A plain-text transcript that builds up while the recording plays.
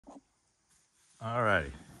All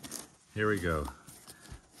right, here we go.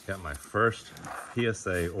 Got my first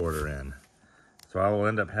PSA order in. So I will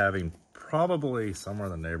end up having probably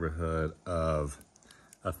somewhere in the neighborhood of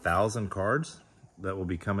 1,000 cards that will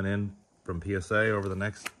be coming in from PSA over the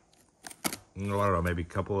next, I don't know, maybe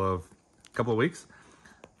couple of weeks.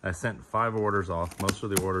 I sent 5 orders off. Most of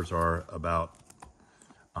the orders are about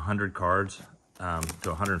 100 cards to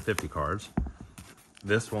 150 cards.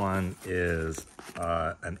 This one is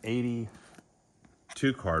an 82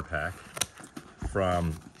 card pack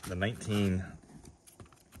from the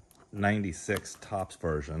 1996 Topps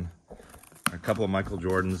version. A couple of Michael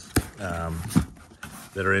Jordans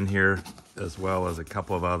that are in here, as well as a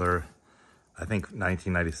couple of other, I think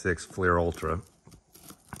 1996 Fleer Ultra.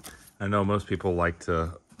 I know most people like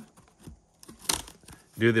to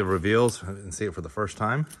do the reveals and see it for the first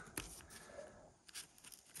time.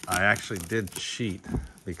 I actually did cheat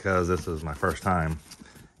because this was my first time,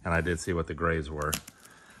 and I did see what the grades were.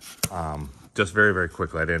 Just very, very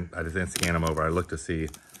quickly. I didn't scan them over. I looked to see,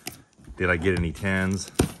 did I get any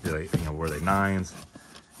 10s? Were they 9s?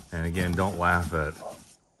 And again, don't laugh at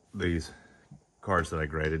these cards that I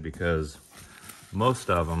graded, because most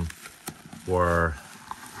of them were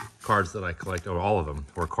cards that I collected, or all of them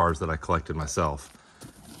were cards that I collected myself.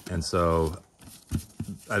 And so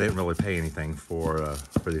I didn't really pay anything for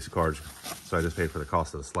these cards, so I just paid for the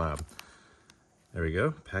cost of the slab. There we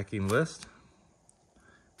go, packing list.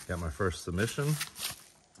 Got my first submission.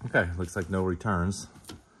 Okay, looks like no returns.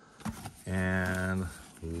 And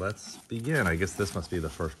let's begin. I guess this must be the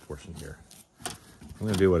first portion here. I'm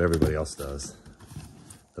gonna do what everybody else does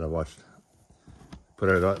that I've watched. Put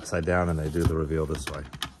it upside down and they do the reveal this way.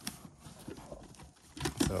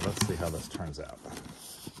 So let's see how this turns out.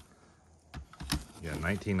 Yeah,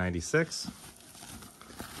 1996.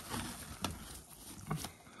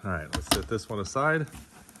 All right, let's set this one aside.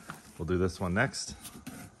 We'll do this one next.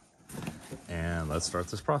 And let's start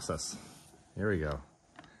this process. Here we go.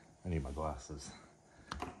 I need my glasses.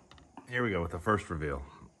 Here we go with the first reveal.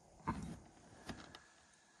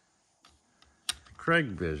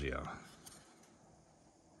 Craig Biggio.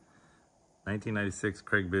 1996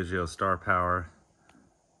 Craig Biggio Star Power,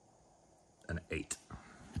 an 8.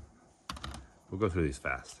 We'll go through these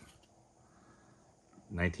fast.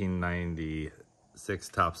 1996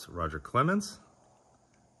 Topps Roger Clemens,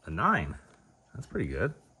 a 9. That's pretty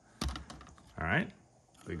good. All right,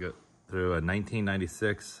 we go through a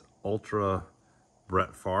 1996 Ultra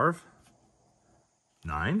Brett Favre,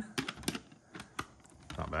 9.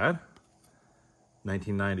 Not bad.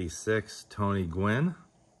 1996 Tony Gwynn,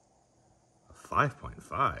 a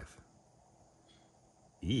 5.5.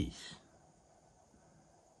 Eesh.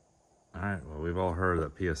 All right, well, we've all heard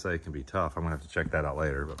that PSA can be tough. I'm gonna have to check that out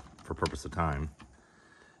later, but for purpose of time.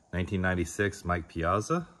 1996 Mike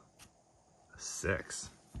Piazza, a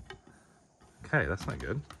 6. Okay, that's not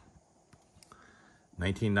good.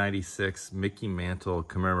 1996 Mickey Mantle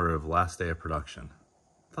commemorative last day of production.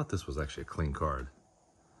 I thought this was actually a clean card.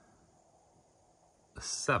 A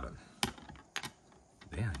 7.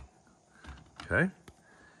 Damn. Okay.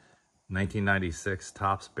 1996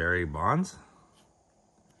 Topps Barry Bonds,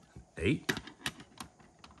 8.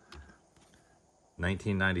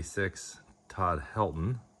 1996 Todd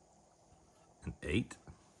Helton, an 8.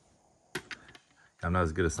 I'm not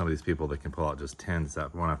as good as some of these people that can pull out just 10s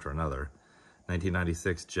one after another.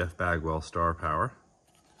 1996 Jeff Bagwell Star Power,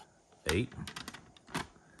 8.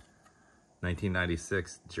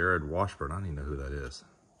 1996 Jared Washburn, I don't even know who that is,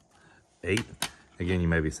 8. Again, you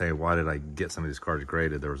may be saying, why did I get some of these cards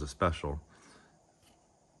graded? There was a special.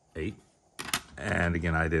 8. And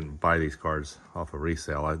again, I didn't buy these cards off of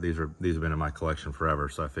resale. These have been in my collection forever,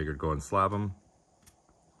 so I figured go and slab them.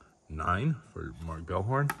 9 for Mark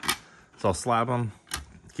Bellhorn. So I'll slab them,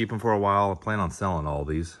 keep them for a while. I plan on selling all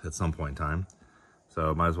these at some point in time,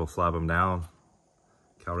 so might as well slab them down.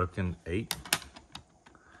 Cal Ripken, 8.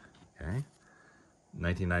 Okay.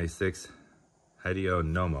 1996 Hideo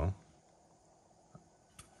Nomo,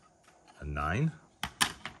 a 9.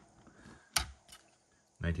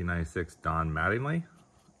 1996 Don Mattingly,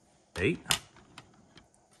 8.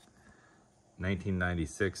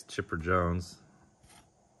 1996 Chipper Jones,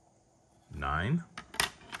 9.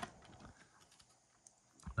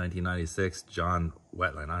 1996 John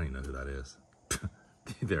Wetteland, I don't even know who that is.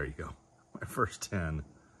 There you go, my first 10.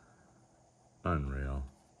 Unreal.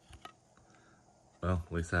 Well,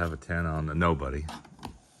 at least I have a 10 on the nobody.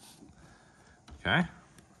 Okay.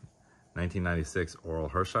 1996 Oral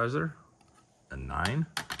Hershiser, a 9.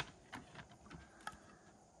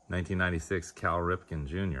 1996 Cal Ripken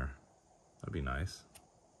Jr. That'd be nice.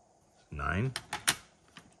 9.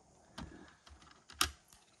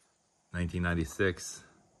 1996,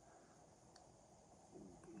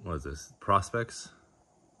 what is this? Prospects.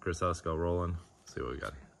 Chris Huskell rolling. Let's see what we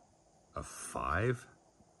got here. A 5?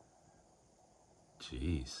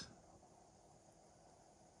 Jeez.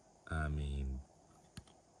 I mean,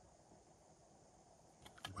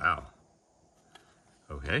 wow.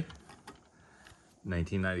 Okay.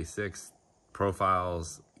 1996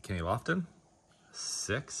 Profiles, Kenny Lofton.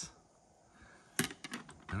 6.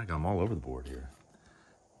 And I got them all over the board here.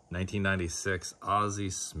 1996 Ozzie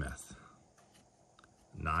Smith.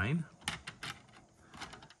 9.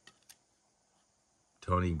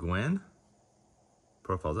 Tony Gwynn.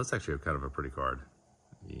 Profiles, that's actually kind of a pretty card.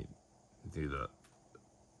 You do the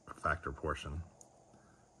factor portion.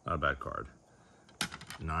 Not a bad card.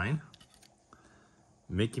 9.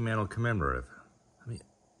 Mickey Mantle Commemorative. I mean,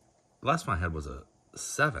 the last one I had was a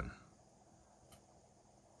 7.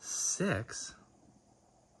 6?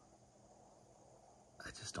 I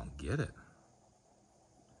just don't get it.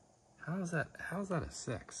 How is that a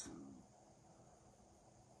 6?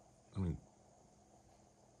 I mean,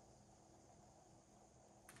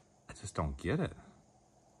 I just don't get it.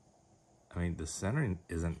 I mean, the centering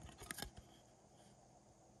isn't,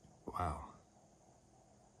 wow.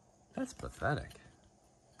 That's pathetic.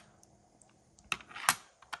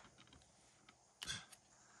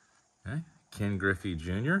 Okay, Ken Griffey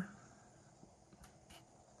Jr.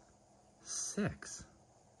 6.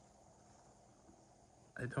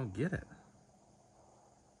 I don't get it.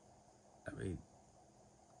 I mean,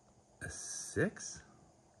 a 6?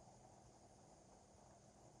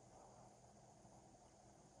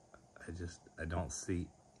 I don't see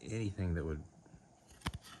anything that would,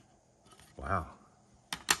 wow.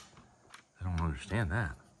 I don't understand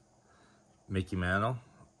that. Mickey Mantle,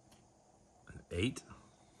 an 8.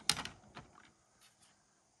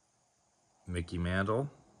 Mickey Mantle,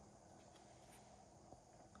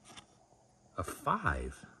 a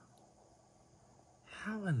 5.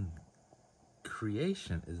 How in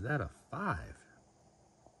creation is that a 5?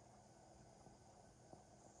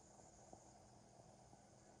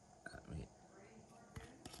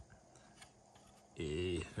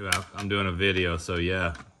 Well, I'm doing a video, so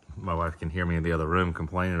yeah, my wife can hear me in the other room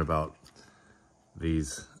complaining about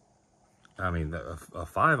these. I mean, a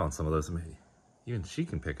 5 on some of those, I mean, even she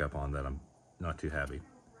can pick up on that. I'm not too happy.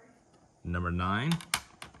 Number 9,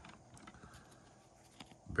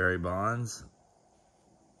 Barry Bonds,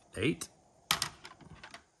 8.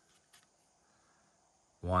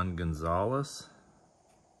 Juan Gonzalez,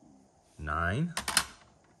 9.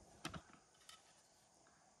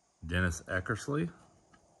 Dennis Eckersley,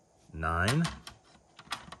 9.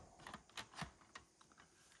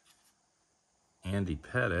 Andy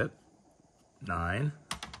Pettit, 9.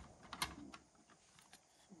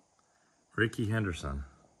 Ricky Henderson,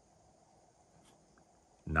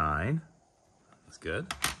 9. That's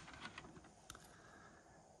good.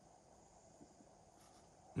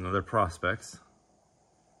 Another Prospects,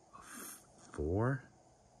 4.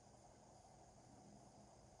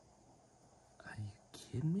 Are you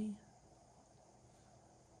kidding me?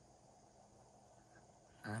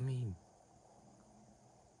 I mean,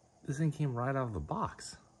 this thing came right out of the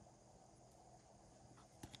box.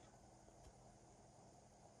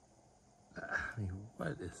 I mean,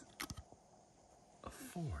 what is a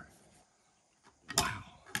 4? Wow.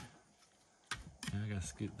 Yeah, I gotta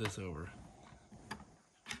scoot this over.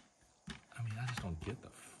 I mean, I just don't get the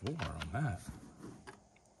 4 on that.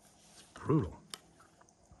 It's brutal.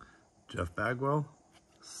 Jeff Bagwell,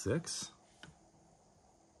 6.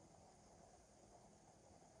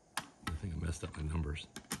 I think I messed up my numbers.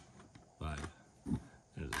 5.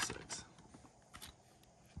 There's a 6.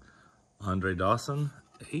 Andre Dawson,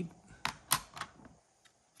 8.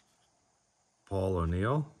 Paul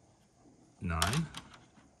O'Neill, 9.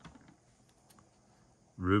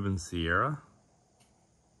 Ruben Sierra,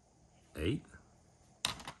 8.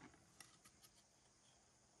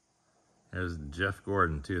 There's Jeff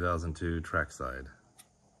Gordon, 2002 trackside,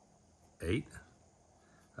 8.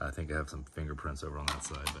 I think I have some fingerprints over on that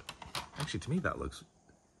side, but actually to me that looks,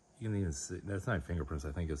 you can even see, that's not fingerprints,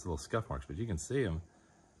 I think it's little scuff marks, but you can see them.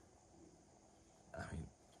 I mean,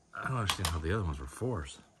 I don't understand how the other ones were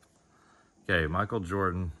 4s. Okay, Michael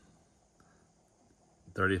Jordan,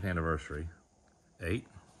 30th anniversary, 8.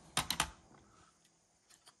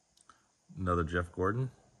 Another Jeff Gordon.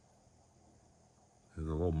 There's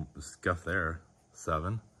a little scuff there,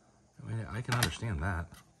 7. I mean, I can understand that.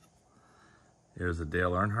 Here's a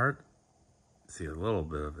Dale Earnhardt. See a little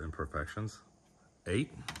bit of imperfections,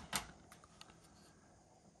 8.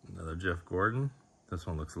 Another Jeff Gordon. This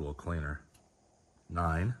one looks a little cleaner,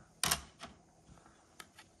 9.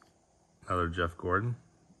 Another Jeff Gordon,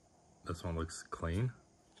 This one looks clean.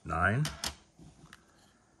 9.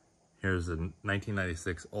 Here's a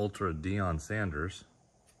 1996 Ultra Deion Sanders.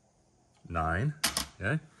 9.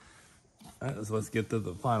 Okay. All right, so let's get to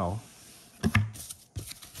the final.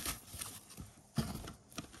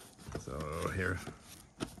 So here.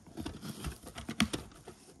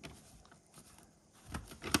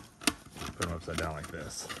 Put them upside down like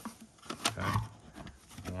this. Okay.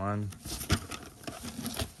 1,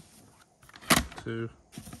 2,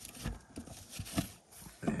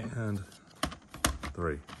 and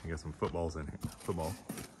 3. I got some footballs in here. Football.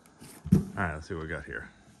 All right, let's see what we got here.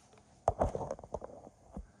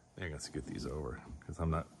 I'm gonna scoot these over because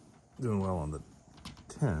I'm not doing well on the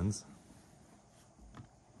 10s.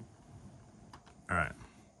 All right.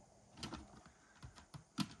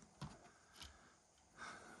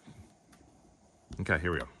 Okay,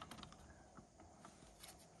 here we go.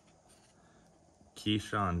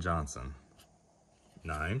 Keyshawn Johnson,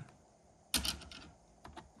 9.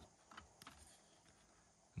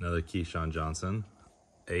 Another Keyshawn Johnson,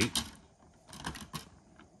 8.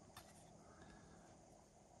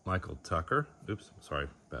 Michael Tucker, oops, sorry,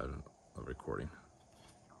 bad recording.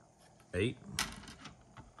 8.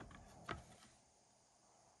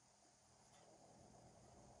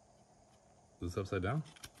 Is this upside down?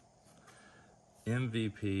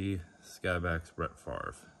 MVP Skyback's Brett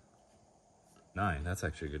Favre. 9, that's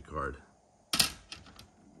actually a good card.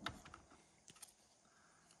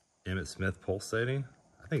 Emmitt Smith pulsating.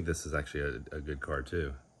 I think this is actually a good card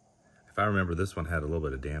too. If I remember, this one had a little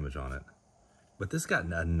bit of damage on it. But this got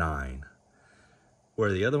a 9.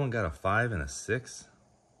 Where the other one got a 5 and a 6.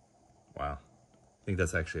 Wow. I think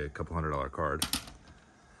that's actually a couple $100 card.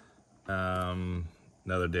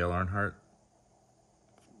 Another Dale Earnhardt.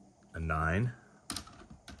 A 9.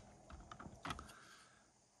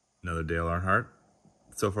 Another Dale Earnhardt.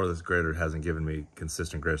 So far, this grader hasn't given me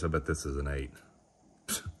consistent grades. I bet this is an 8.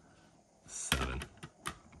 7.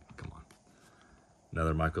 Come on.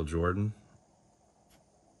 Another Michael Jordan.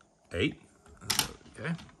 8.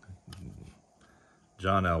 Okay.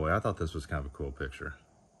 John Elway. I thought this was kind of a cool picture.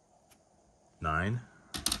 9.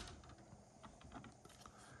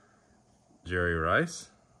 Jerry Rice.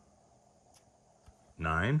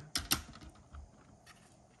 9.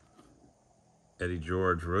 Eddie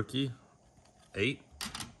George rookie. 8.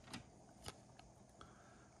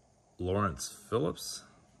 Lawrence Phillips.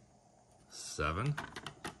 7.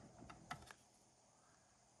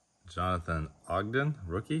 Jonathan Ogden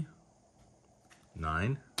rookie.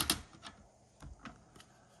 9.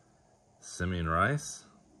 Simeon Rice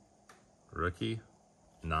rookie.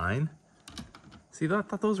 9. See, I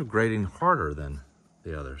thought those were grading harder than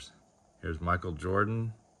the others. Here's Michael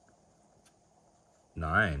Jordan.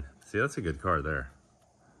 9. See, that's a good card there.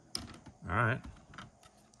 All right.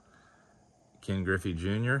 Ken Griffey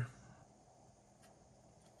Jr.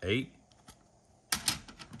 8.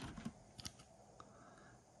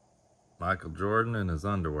 Michael Jordan in his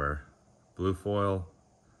underwear. Blue foil.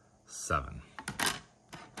 7.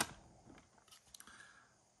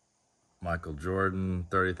 Michael Jordan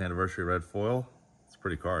 30th anniversary red foil. It's a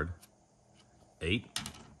pretty card. 8.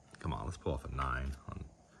 Come on, let's pull off a 9.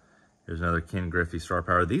 Here's another Ken Griffey Star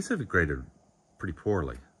Power. These have graded pretty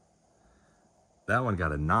poorly. That one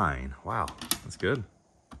got a 9. Wow, that's good.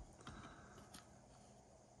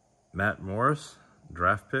 Matt Morris,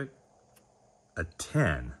 draft pick, a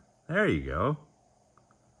 10. There you go.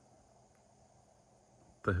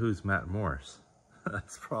 But who's Matt Morris?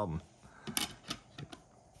 That's the problem.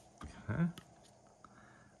 Okay.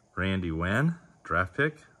 Randy Wynn, draft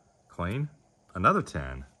pick, clean, another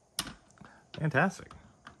 10. Fantastic.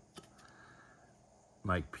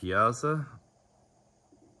 Mike Piazza,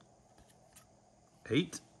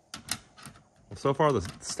 8. Well, so far the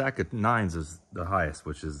stack of 9s is the highest,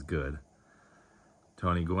 which is good.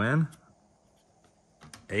 Tony Gwynn,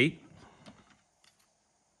 8.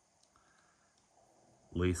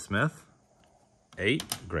 Lee Smith, 8.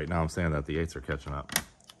 Great, now I'm saying that the 8s are catching up.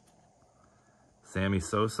 Sammy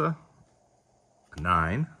Sosa,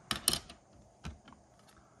 9.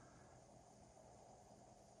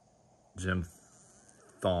 Jim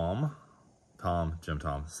Thom,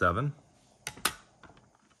 7.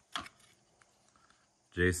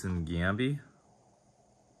 Jason Giambi,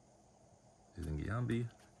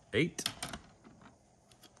 8.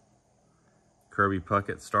 Kirby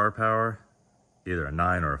Puckett Star Power, either a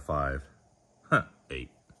 9 or a 5. 8.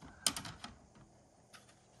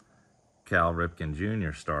 Cal Ripken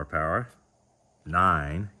Jr. Star Power,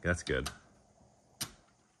 9. That's good.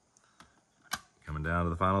 Coming down to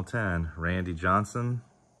the final 10. Randy Johnson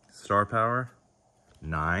Star Power,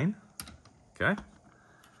 9. Okay.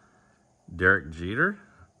 Derek Jeter,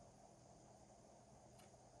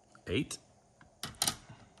 8.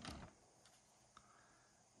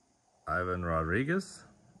 Ivan Rodriguez,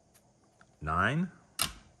 9.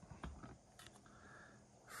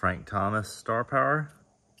 Frank Thomas Star Power,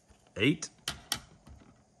 8.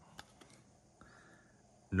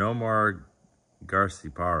 Nomar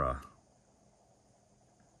Garciparra,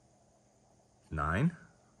 9.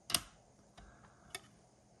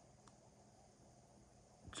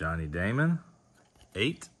 Johnny Damon,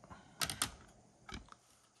 8.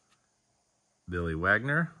 Billy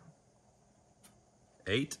Wagner,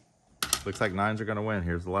 8. Looks like 9s are going to win.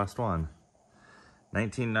 Here's the last one.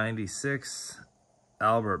 1996,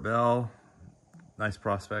 Albert Bell. Nice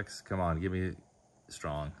prospects. Come on, give me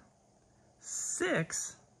strong.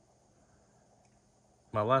 6?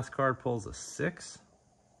 My last card pulls a 6?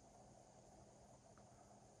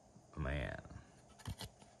 Man.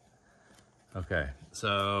 Okay,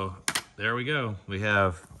 so there we go. We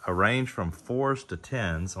have a range from 4s to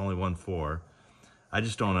 10s, only one 4. I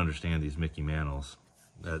just don't understand these Mickey Mantles.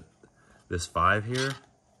 This 5 here,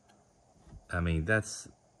 I mean, I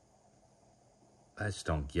just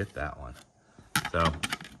don't get that one. So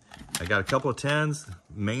I got a couple of 10s,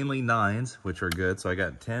 mainly 9s, which are good. So I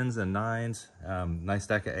got 10s and 9s, nice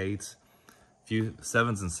stack of 8s. A few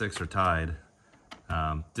 7s and 6s are tied.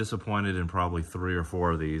 Disappointed in probably 3 or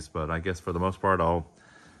 4 of these, but I guess for the most part, I'll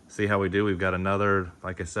see how we do. We've got another,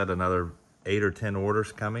 like I said, another 8 or 10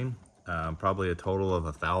 orders coming. Probably a total of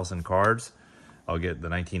 1,000 cards. I'll get the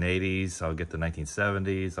 1980s, I'll get the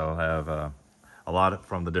 1970s, I'll have a lot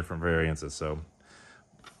from the different variances. So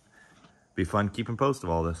be fun keeping post of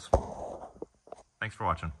all this. Thanks for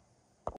watching.